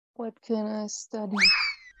What can I study?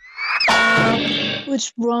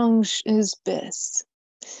 Which branch is best?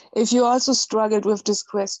 If you also struggled with these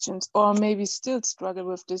questions, or maybe still struggle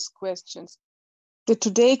with these questions, the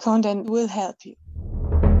Today content will help you.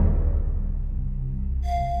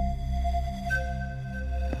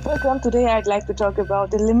 Welcome. Today I'd like to talk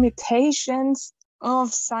about the limitations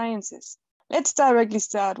of sciences. Let's directly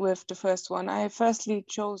start with the first one. I firstly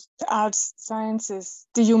chose the arts sciences,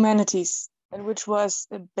 the humanities, and which was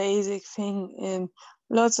a basic thing in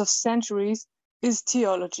lots of centuries, is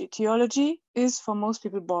theology. Theology is for most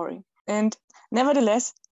people boring. And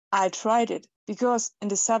nevertheless, I tried it because in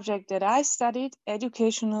the subject that I studied,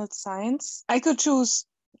 educational science, I could choose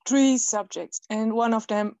 3 subjects, and one of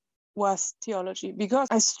them was theology, because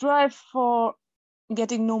I strive for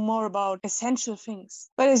getting know more about essential things.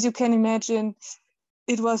 But as you can imagine,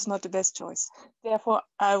 it was not the best choice. Therefore,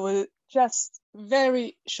 I will just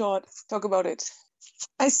very short talk about it.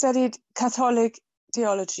 I studied Catholic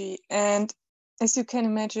theology, and as you can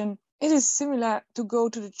imagine, it is similar to go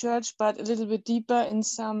to the church, but a little bit deeper in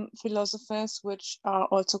some philosophers, which are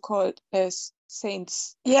also called as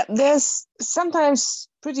saints. Yeah, there's sometimes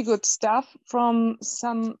pretty good stuff from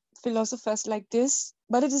some philosophers like this,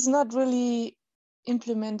 but it is not really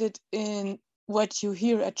implemented in what you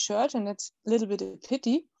hear at church, and that's a little bit a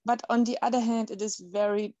pity. But on the other hand, it is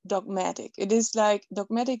very dogmatic. It is like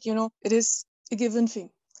dogmatic, it is a given thing.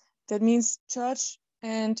 That means church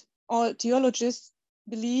and all theologists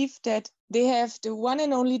believe that they have the one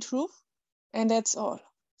and only truth, and that's all.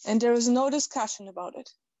 And there is no discussion about it.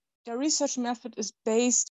 The research method is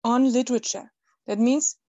based on literature. That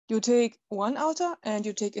means you take one author and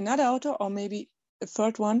you take another author, or maybe a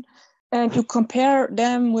third one, and you compare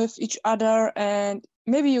them with each other, and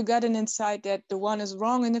maybe you got an insight that the one is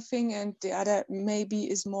wrong in a thing and the other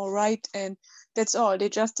maybe is more right, and that's all. They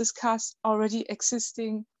just discuss already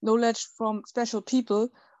existing knowledge from special people,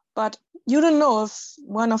 but you don't know if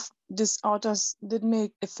one of these authors did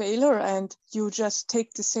make a failure, and you just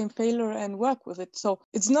take the same failure and work with it. So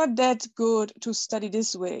it's not that good to study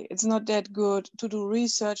this way. It's not that good to do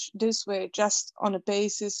research this way, just on a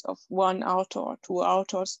basis of one author or 2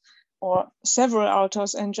 authors or several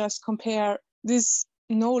authors, and just compare this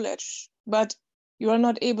knowledge. But you are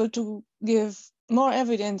not able to give more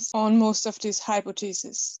evidence on most of these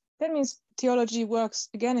hypotheses. That means theology works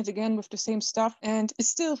again and again with the same stuff and is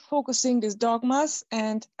still focusing these dogmas.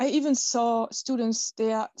 And I even saw students,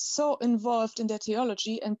 they are so involved in their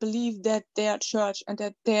theology and believe that their church and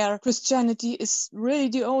that their Christianity is really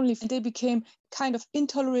the only, and they became kind of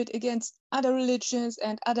intolerant against other religions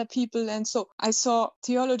and other people. And so I saw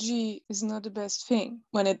theology is not the best thing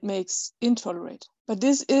when it makes intolerant. But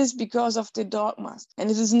this is because of the dogmas,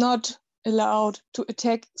 and it is not allowed to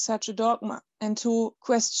attack such a dogma and to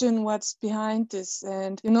question what's behind this.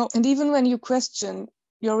 And and even when you question,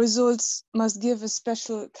 your results must give a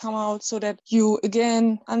special come out, so that you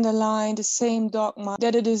again underline the same dogma,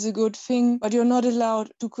 that it is a good thing, but you're not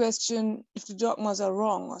allowed to question if the dogmas are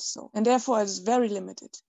wrong or so. And therefore it is very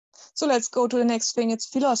limited. So let's go to the next thing. It's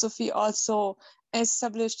philosophy, also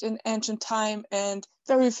established in ancient time and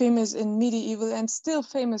very famous in medieval and still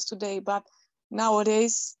famous today. But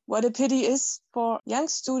nowadays, what a pity is for young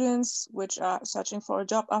students which are searching for a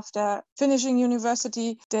job after finishing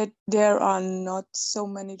university, that there are not so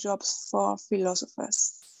many jobs for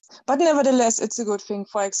philosophers. But nevertheless, it's a good thing.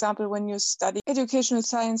 For example, when you study educational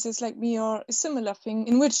sciences like me, or a similar thing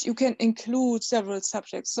in which you can include several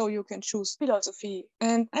subjects, so you can choose philosophy.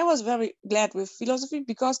 And I was very glad with philosophy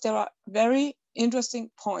because there are very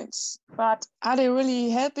interesting points. But are they really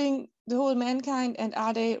helping the whole mankind, and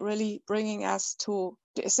are they really bringing us to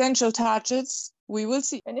the essential targets? We will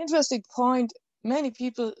see. An interesting point many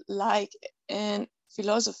people like in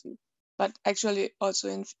philosophy, but actually also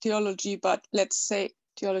in theology, but let's say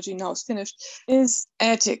theology now is finished, is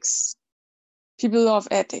ethics. People love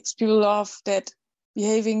ethics. People love that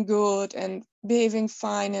behaving good and behaving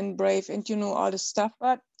fine and brave and all this stuff.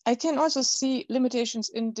 But I can also see limitations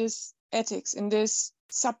in this ethics, in this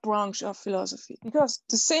sub-branch of philosophy. Because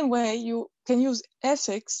the same way you can use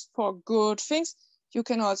ethics for good things, you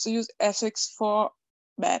can also use ethics for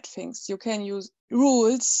bad things. You can use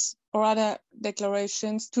rules or other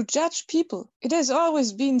declarations to judge people. It has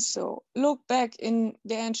always been so. Look back in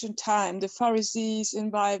the ancient time, the Pharisees in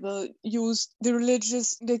Bible used the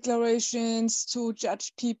religious declarations to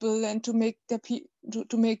judge people and to make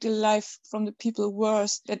to make the life from the people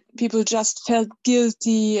worse, that people just felt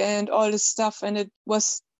guilty and all this stuff. And it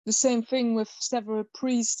was the same thing with several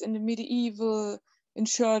priests in the medieval, in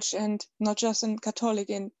church, and not just in Catholic,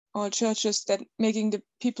 in all churches that making the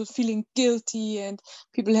people feeling guilty, and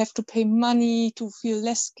people have to pay money to feel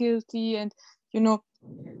less guilty, and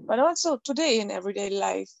but also today in everyday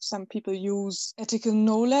life, some people use ethical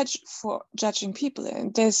knowledge for judging people,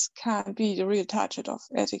 and this can't be the real target of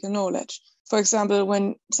ethical knowledge. For example,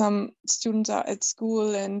 when some students are at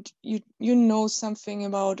school and you know something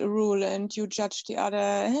about a rule and you judge the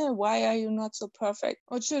other, why are you not so perfect?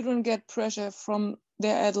 Or children get pressure from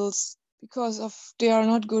their adults because of they are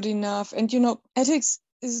not good enough. And ethics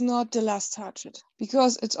is not the last target,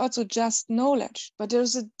 because it's also just knowledge. But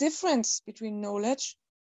there's a difference between knowledge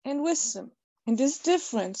and wisdom. And this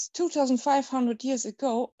difference, 2,500 years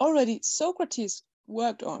ago, already Socrates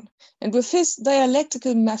worked on. And with his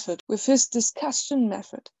dialectical method, with his discussion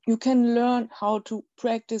method, you can learn how to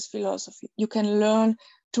practice philosophy. You can learn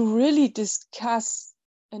to really discuss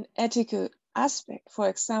an ethical aspect. For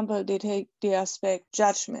example, they take the aspect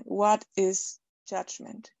judgment. What is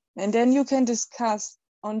judgment? And then you can discuss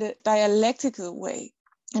on the dialectical way.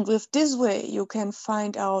 And with this way, you can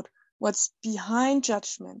find out what's behind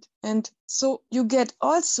judgment. And so you get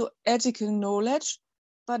also ethical knowledge,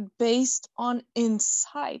 but based on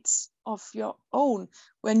insights of your own,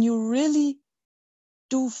 when you really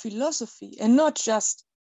do philosophy and not just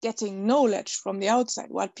getting knowledge from the outside,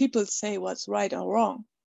 what people say what's right or wrong.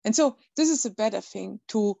 And so this is a better thing,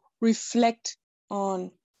 to reflect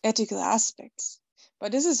on ethical aspects.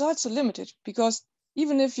 But this is also limited, because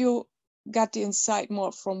even if you got the insight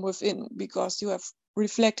more from within, because you have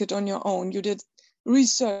reflected on your own, you did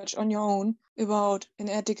research on your own about an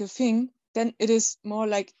ethical thing, then it is more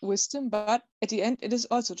like wisdom, but at the end, it is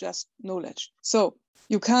also just knowledge. So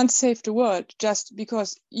you can't save the world just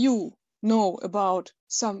because you know about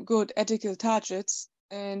some good ethical targets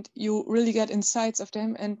and you really get insights of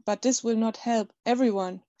them, but this will not help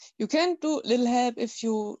everyone. You can do little help if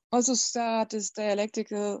you also start this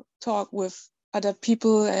dialectical talk with other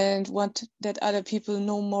people and want that other people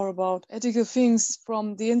know more about ethical things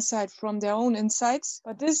from the inside, from their own insights.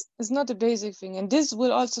 But this is not a basic thing. And this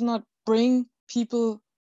will also not bring people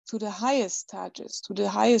to the highest targets, to the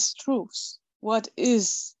highest truths. What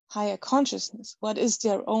is higher consciousness? What is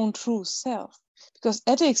their own true self? Because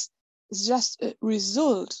ethics is just a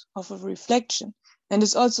result of a reflection. And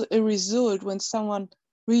it's also a result when someone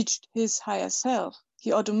reached his higher self.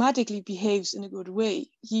 He automatically behaves in a good way.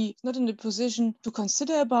 He's not in the position to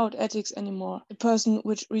consider about ethics anymore. A person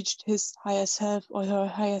which reached his higher self or her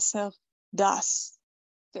higher self does.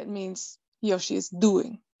 That means he or she is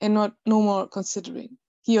doing and no more considering.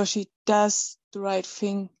 He or she does the right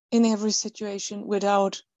thing in every situation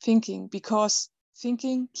without thinking, because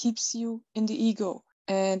thinking keeps you in the ego.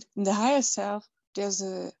 And in the higher self, there's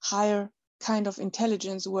a higher kind of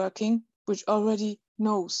intelligence working, which already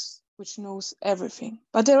knows everything.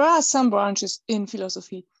 But there are some branches in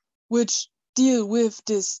philosophy which deal with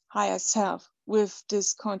this higher self, with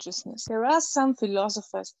this consciousness. There are some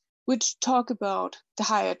philosophers which talk about the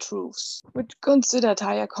higher truths, which considered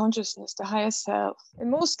higher consciousness, the higher self. In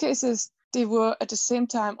most cases, they were at the same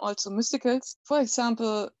time also mysticals. For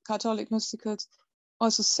example, Catholic mysticals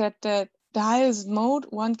also said that the highest mode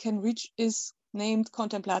one can reach is named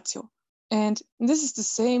contemplatio. And this is the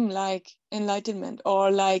same like enlightenment or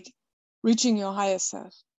like reaching your higher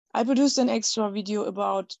self. I produced an extra video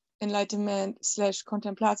about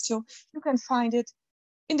enlightenment/contemplatio. You can find it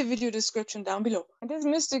in the video description down below. And these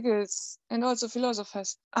mysticals and also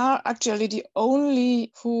philosophers are actually the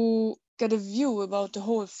only who get a view about the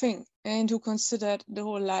whole thing and who considered the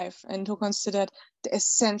whole life and who considered the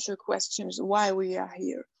essential questions, why we are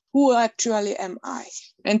here. Who actually am I?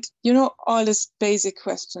 And all these basic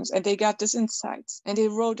questions, and they got these insights and they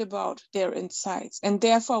wrote about their insights. And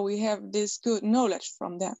therefore we have this good knowledge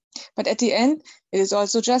from them. But at the end, it is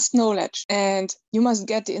also just knowledge, and you must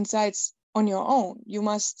get the insights on your own. You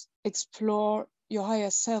must explore your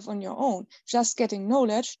higher self on your own. Just getting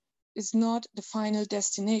knowledge is not the final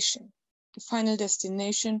destination. The final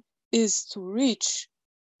destination is to reach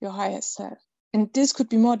your higher self. And this could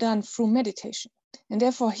be more done through meditation. And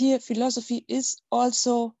therefore here philosophy is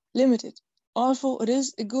also limited. Although it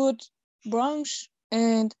is a good branch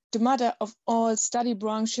and the mother of all study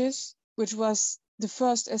branches, which was the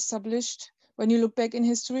first established when you look back in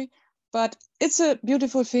history. But it's a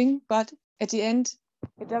beautiful thing, but at the end,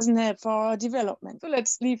 it doesn't help for our development. So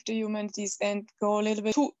let's leave the humanities and go a little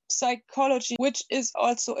bit to psychology, which is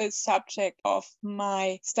also a subject of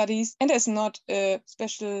my studies. And there's not a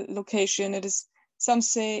special location. It is, some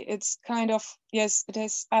say it's kind of, yes, it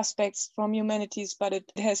has aspects from humanities, but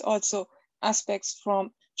it has also aspects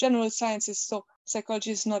from general sciences. So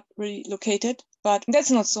psychology is not really located. But that's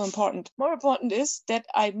not so important. More important is that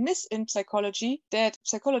I miss in psychology that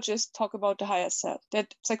psychologists talk about the higher self,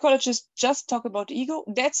 that psychologists just talk about the ego.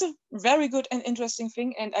 That's a very good and interesting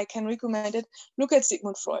thing, and I can recommend it. Look at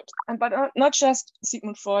Sigmund Freud, but not just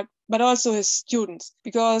Sigmund Freud, but also his students,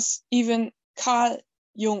 because even Carl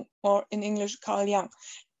Jung, or in English, Carl Jung,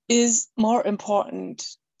 is more important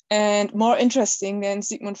and more interesting than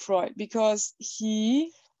Sigmund Freud, because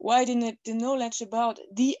he widened the knowledge about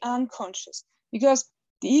the unconscious. Because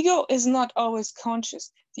the ego is not always conscious.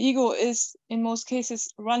 The ego is, in most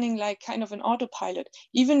cases, running like kind of an autopilot.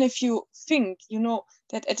 Even if you think, you know,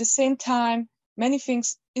 that at the same time, many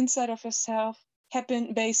things inside of yourself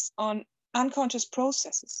happen based on unconscious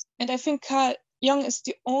processes. And I think Carl Jung is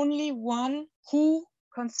the only one who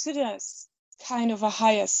considers kind of a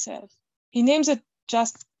higher self. He names it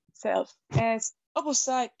just self as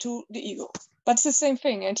opposite to the ego. But it's the same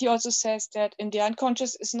thing. And he also says that in the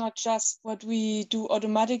unconscious is not just what we do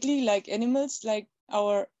automatically like animals, like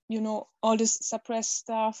our, you know, all this suppressed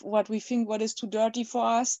stuff, what we think what is too dirty for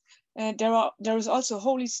us. There is also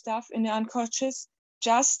holy stuff in the unconscious,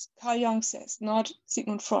 just Carl Jung says, not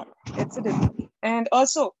Sigmund Freud. That's the difference. And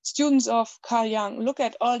also, students of Carl Jung look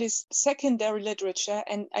at all this secondary literature,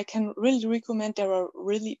 and I can really recommend there are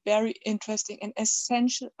really very interesting and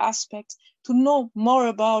essential aspects to know more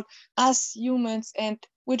about us humans and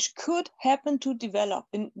which could happen to develop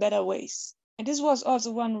in better ways. And this was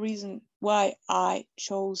also one reason why I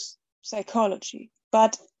chose psychology.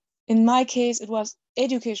 But in my case, it was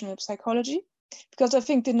educational psychology, because I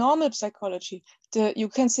think the normal psychology, you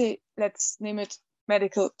can say, let's name it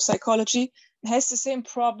medical psychology, has the same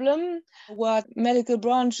problem what medical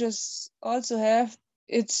branches also have.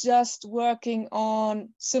 It's just working on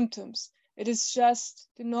symptoms. It is just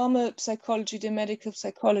the normal psychology, the medical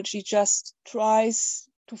psychology just tries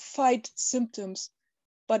to fight symptoms,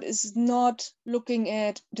 but is not looking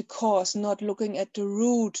at the cause, not looking at the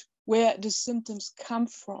root where the symptoms come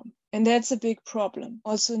from. And that's a big problem,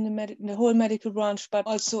 also in the whole medical branch, but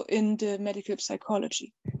also in the medical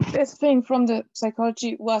psychology. The best thing from the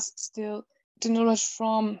psychology was still the knowledge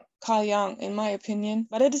from Carl Jung, in my opinion,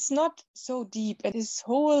 but it is not so deep. And this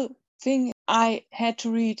whole thing I had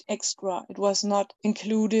to read extra. It was not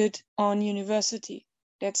included on university.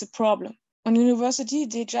 That's a problem. On university,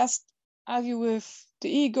 they just argue with the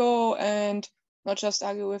ego, and not just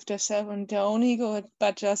argue with themselves and their own ego,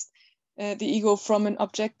 but just the ego from an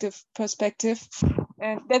objective perspective.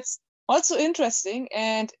 And that's also interesting.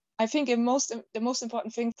 And I think the most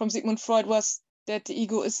important thing from Sigmund Freud was that the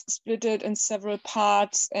ego is splitted in several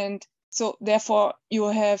parts. And so therefore you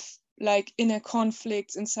have like inner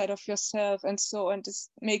conflicts inside of yourself. And this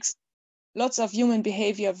makes lots of human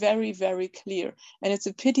behavior very, very clear. And it's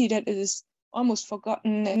a pity that it is almost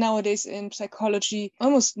forgotten. And nowadays in psychology,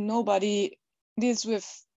 almost nobody deals with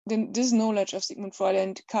this knowledge of Sigmund Freud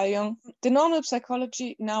and Carl Jung. The normal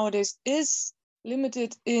psychology nowadays is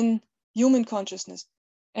limited in human consciousness.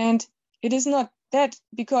 And it is not that,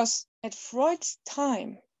 because at Freud's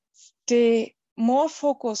time, they more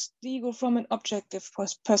focused the ego from an objective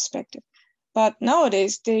perspective. But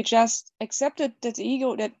nowadays, they just accepted that the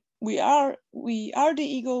ego, that we are the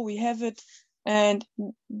ego, we have it, and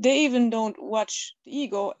they even don't watch the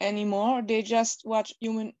ego anymore. They just watch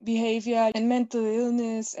human behavior and mental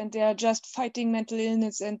illness, and they are just fighting mental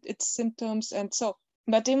illness and its symptoms and so.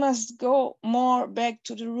 But they must go more back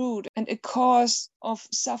to the root, and a cause of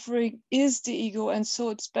suffering is the ego. And so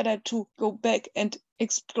it's better to go back and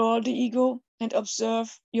explore the ego and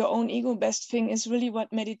observe your own ego. Best thing is really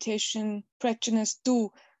what meditation practitioners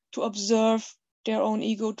do, to observe their own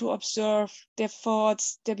ego, to observe their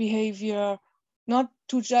thoughts, their behavior, not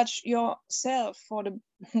to judge yourself for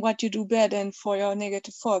what you do bad and for your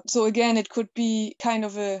negative thoughts. So again, it could be kind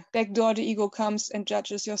of a backdoor, the ego comes and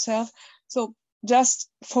judges yourself. So just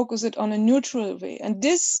focus it on a neutral way. And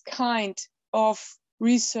this kind of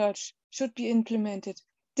research should be implemented.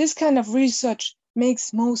 This kind of research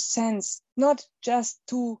makes most sense, not just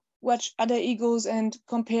to watch other egos and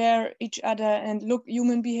compare each other and look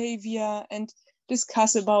human behavior and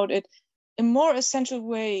discuss about it. A more essential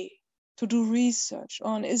way to do research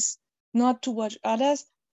on is not to watch others,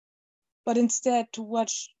 but instead to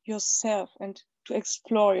watch yourself and to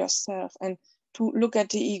explore yourself and to look at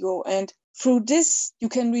the ego. And through this, you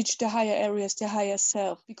can reach the higher areas, the higher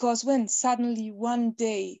self. Because when suddenly one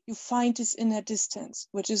day you find this inner distance,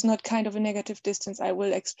 which is not kind of a negative distance, I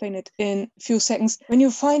will explain it in a few seconds. When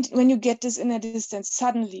you get this inner distance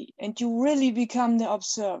suddenly, and you really become the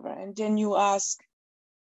observer, and then you ask,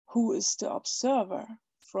 who is the observer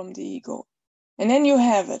from the ego? And then you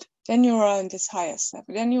have it. Then you are in this higher self.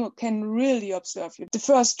 Then you can really observe you. The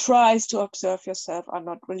first tries to observe yourself are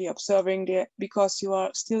not really observing because you are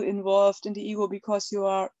still involved in the ego, because you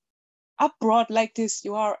are upbrought like this,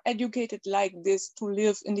 you are educated like this to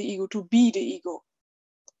live in the ego, to be the ego.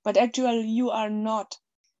 But actually you are not.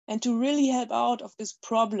 And to really help out of this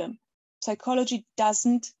problem, psychology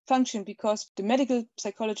doesn't function, because the medical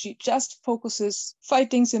psychology just focuses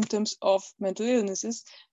fighting symptoms of mental illnesses,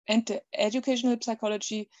 and the educational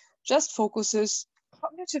psychology just focuses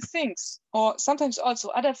cognitive things, or sometimes also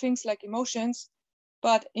other things like emotions.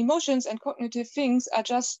 But emotions and cognitive things are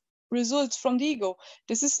just results from the ego.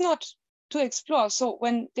 This is not to explore. So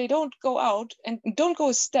when they don't go out and don't go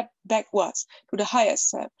a step backwards to the higher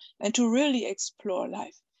self and to really explore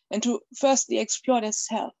life and to firstly explore their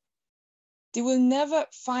self, they will never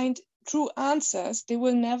find true answers. They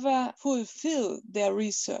will never fulfill their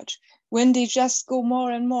research when they just go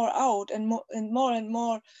more and more out and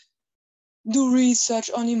more do research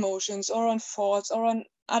on emotions or on thoughts or on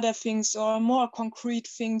other things or more concrete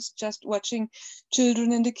things, just watching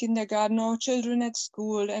children in the kindergarten or children at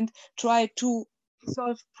school and try to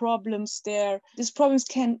solve problems there. These problems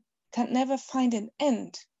can never find an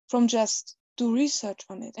end from just do research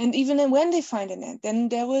on it. And even when they find an end, then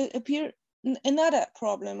there will appear another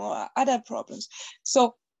problem or other problems.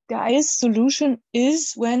 So the highest solution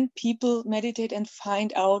is when people meditate and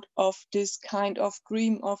find out of this kind of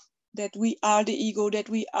dream of that we are the ego, that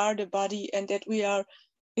we are the body, and that we are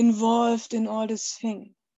involved in all this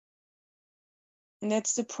thing. And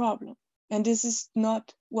that's the problem. And this is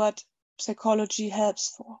not what psychology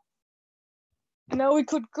helps for. Now we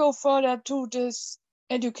could go further to this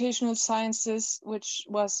educational sciences, which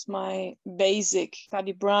was my basic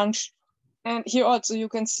study branch. And here also you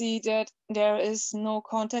can see that there is no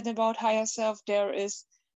content about higher self. There is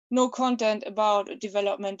no content about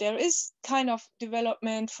development. There is kind of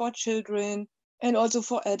development for children and also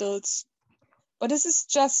for adults. But this is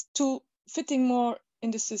just to fitting more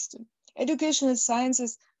in the system. Educational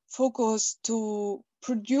sciences focus to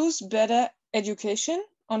produce better education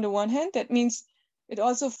on the one hand. That means it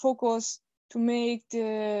also focuses to make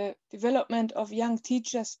the development of young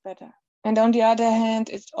teachers better. And on the other hand,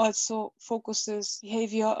 it also focuses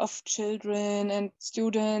behavior of children and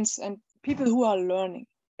students and people who are learning.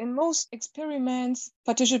 In most experiments,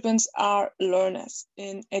 participants are learners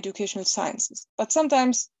in educational sciences, but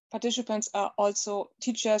sometimes participants are also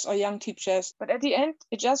teachers or young teachers. But at the end,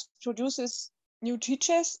 it just produces new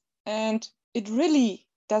teachers, and it really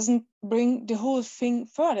doesn't bring the whole thing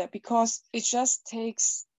further, because it just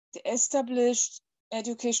takes the established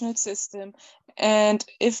educational system, and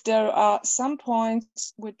if there are some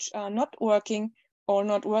points which are not working or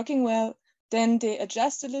not working well, then they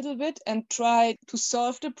adjust a little bit and try to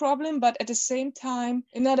solve the problem, but at the same time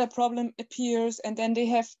another problem appears and then they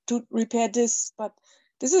have to repair this. But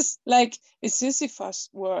this is like a Sisyphus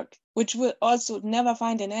work, which will also never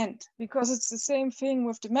find an end, because it's the same thing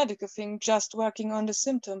with the medical thing, just working on the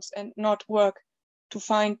symptoms and not work to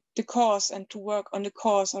find the cause and to work on the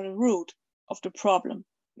cause or the root of the problem.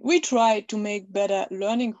 We try to make better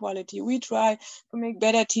learning quality. We try to make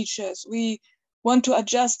better teachers. We want to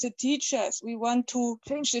adjust the teachers. We want to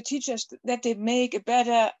change the teachers that they make a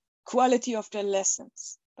better quality of their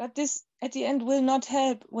lessons. But this at the end will not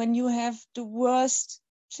help when you have the worst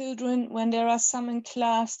children. When there are some in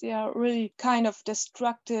class, they are really kind of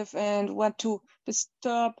destructive and want to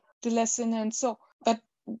disturb the lesson and so. But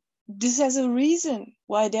this has a reason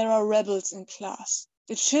why there are rebels in class.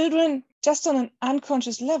 The children, just on an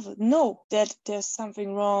unconscious level, know that there's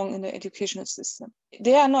something wrong in the educational system.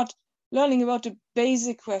 They are not learning about the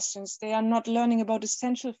basic questions. They are not learning about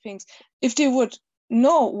essential things. If they would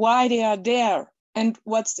know why they are there and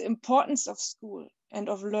what's the importance of school and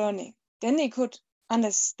of learning, then they could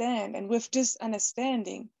understand. And with this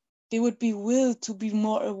understanding, they would be willed to be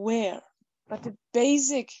more aware. But the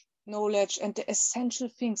basic knowledge and the essential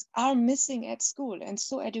things are missing at school. And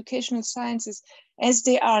so educational sciences, as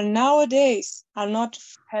they are nowadays, are not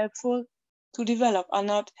helpful to develop, are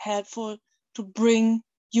not helpful to bring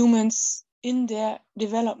humans in their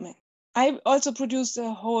development. I also produced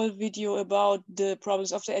a whole video about the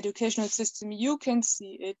problems of the educational system. You can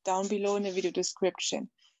see it down below in the video description.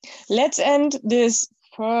 Let's end this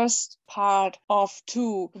first part of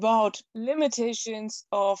 2 about limitations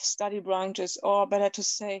of study branches, or better to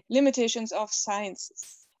say, limitations of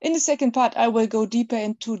sciences. In the second part, I will go deeper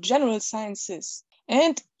into general sciences,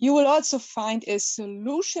 and you will also find a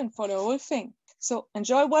solution for the whole thing. So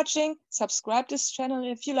enjoy watching, subscribe this channel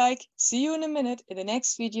if you like. See you in a minute in the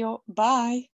next video. Bye.